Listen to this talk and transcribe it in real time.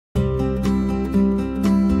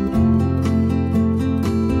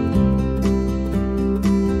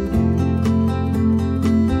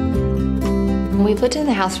We've lived in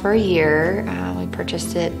the house for a year. We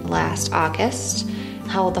purchased it last August.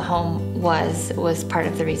 How old the home was part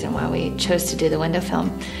of the reason why we chose to do the window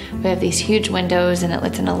film. We have these huge windows and it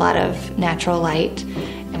lets in a lot of natural light,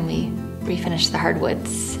 and we refinished the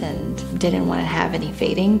hardwoods and didn't want to have any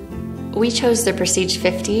fading. We chose the Prestige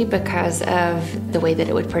 50 because of the way that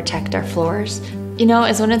it would protect our floors. You know,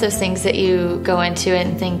 it's one of those things that you go into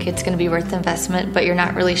and think it's going to be worth the investment, but you're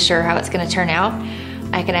not really sure how it's going to turn out.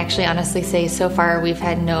 I can actually honestly say so far we've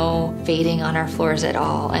had no fading on our floors at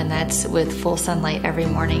all, and that's with full sunlight every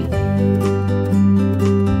morning.